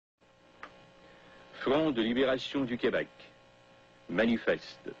Front de libération du Québec.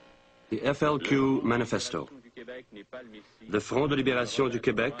 Manifeste. The FLQ manifesto. The Front de Libération du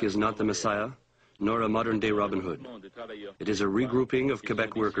Québec is not the Messiah, nor a modern-day Robin Hood. It is a regrouping of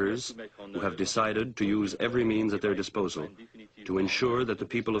Quebec workers who have decided to use every means at their disposal to ensure that the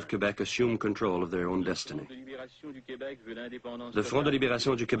people of Quebec assume control of their own destiny. The Front de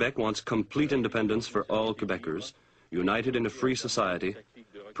Libération du Québec wants complete independence for all Quebecers, united in a free society,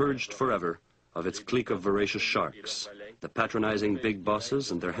 purged forever of its clique of voracious sharks, the patronizing big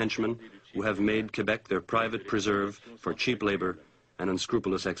bosses and their henchmen who have made Quebec their private preserve for cheap labor and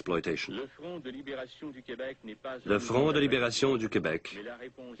unscrupulous exploitation. The Front de Libération du Québec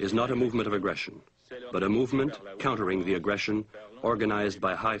is not a movement of aggression, but a movement countering the aggression organized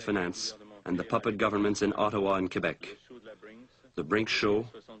by high finance and the puppet governments in Ottawa and Quebec. The Brink Show,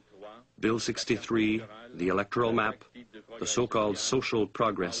 Bill 63, the electoral map, the so-called social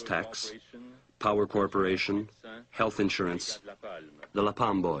progress tax, Power Corporation, health insurance, the La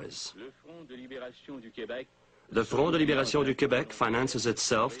Palme Boys. The Front de Libération du Québec finances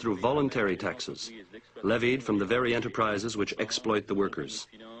itself through voluntary taxes, levied from the very enterprises which exploit the workers,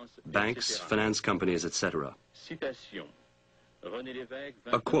 banks, finance companies, etc.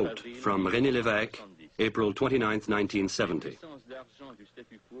 A quote from René Lévesque, April 29, 1970.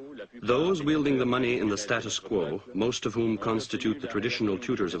 Those wielding the money in the status quo, most of whom constitute the traditional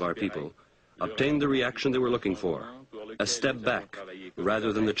tutors of our people, obtained the reaction they were looking for, a step back,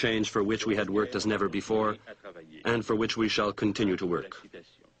 rather than the change for which we had worked as never before, and for which we shall continue to work.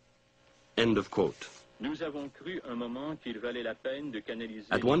 End of quote.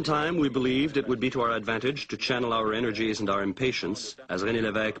 At one time, we believed it would be to our advantage to channel our energies and our impatience, as René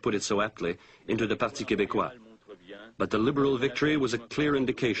Lévesque put it so aptly, into the Parti Québécois. But the Liberal victory was a clear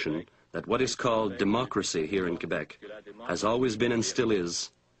indication that what is called democracy here in Quebec has always been and still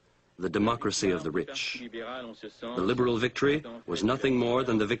is the democracy of the rich. The Liberal victory was nothing more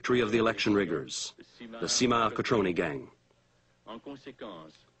than the victory of the election riggers, the Simard-Cotroni gang.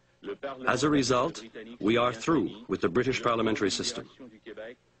 As a result, we are through with the British parliamentary system.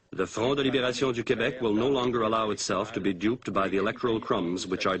 The Front de Libération du Québec will no longer allow itself to be duped by the electoral crumbs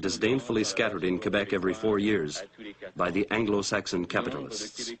which are disdainfully scattered in Quebec every 4 years by the Anglo-Saxon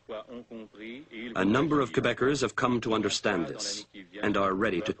capitalists. A number of Quebecers have come to understand this and are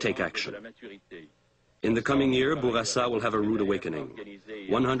ready to take action. In the coming year, Bourassa will have a rude awakening.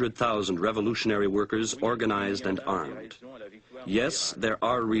 100,000 revolutionary workers organized and armed. Yes, there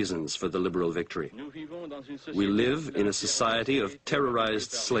are reasons for the Liberal victory. We live in a society of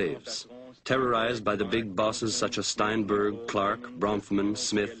terrorized slaves, terrorized by the big bosses such as Steinberg, Clark, Bronfman,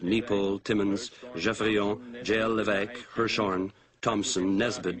 Smith, Nepal, Timmins, Geoffrion, J.L. Lévesque, Hirshhorn, Thompson,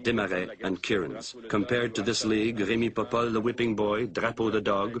 Nesbitt, Desmarais, and Kierans. Compared to this league, Rémy Popol, the whipping boy, Drapeau the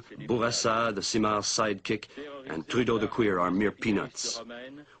dog, Bourassa, the Simard sidekick, and Trudeau the queer are mere peanuts.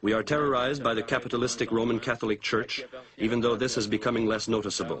 We are terrorized by the capitalistic Roman Catholic Church, even though this is becoming less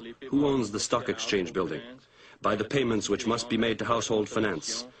noticeable. Who owns the stock exchange building? By the payments which must be made to household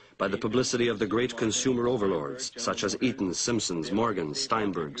finance, by the publicity of the great consumer overlords, such as Eaton's, Simpson's, Morgan's,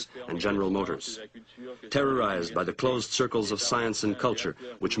 Steinberg's, and General Motors. Terrorized by the closed circles of science and culture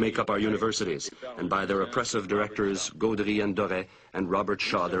which make up our universities, and by their oppressive directors, Gaudry and Doré, and Robert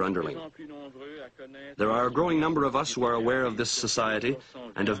Shaw, their underling. There are a growing number of us who are aware of this society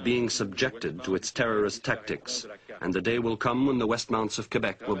and of being subjected to its terrorist tactics, and the day will come when the Westmounts of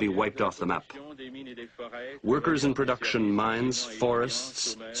Quebec will be wiped off the map. Workers in production, mines,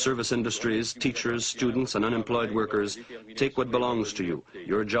 forests, service industries, teachers, students, and unemployed workers, take what belongs to you,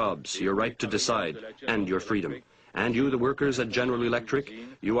 your jobs, your right to decide, and your freedom. And you, the workers at General Electric,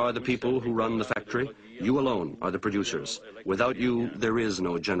 you are the people who run the factory. You alone are the producers. Without you, there is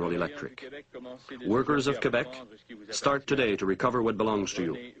no General Electric. Workers of Quebec, start today to recover what belongs to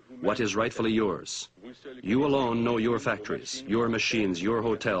you, what is rightfully yours. You alone know your factories, your machines, your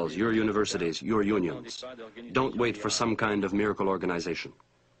hotels, your universities, your unions. Don't wait for some kind of miracle organization.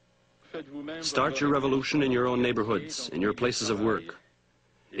 Start your revolution in your own neighborhoods, in your places of work.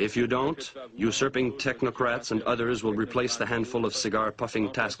 If you don't, usurping technocrats and others will replace the handful of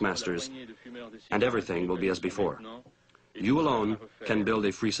cigar-puffing taskmasters, and everything will be as before. You alone can build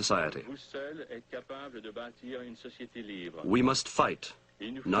a free society. We must fight,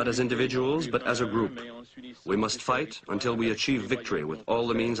 not as individuals, but as a group. We must fight until we achieve victory with all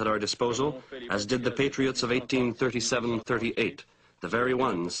the means at our disposal, as did the patriots of 1837-38, the very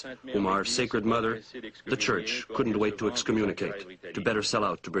ones whom our Sacred Mother, the Church, couldn't wait to excommunicate, to better sell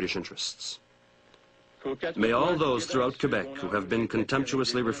out to British interests. May all those throughout Quebec who have been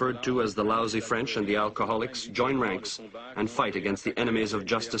contemptuously referred to as the lousy French and the alcoholics join ranks and fight against the enemies of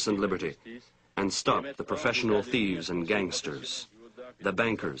justice and liberty, and stop the professional thieves and gangsters, the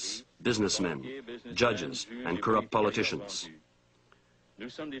bankers, businessmen, judges, and corrupt politicians.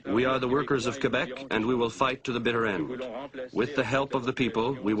 We are the workers of Quebec, and we will fight to the bitter end. With the help of the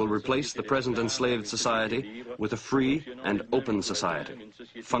people, we will replace the present enslaved society with a free and open society,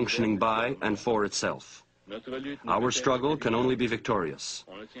 functioning by and for itself. Our struggle can only be victorious.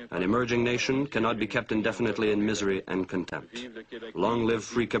 An emerging nation cannot be kept indefinitely in misery and contempt. Long live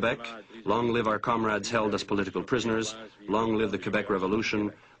free Quebec, long live our comrades held as political prisoners, long live the Quebec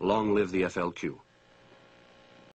Revolution, long live the FLQ.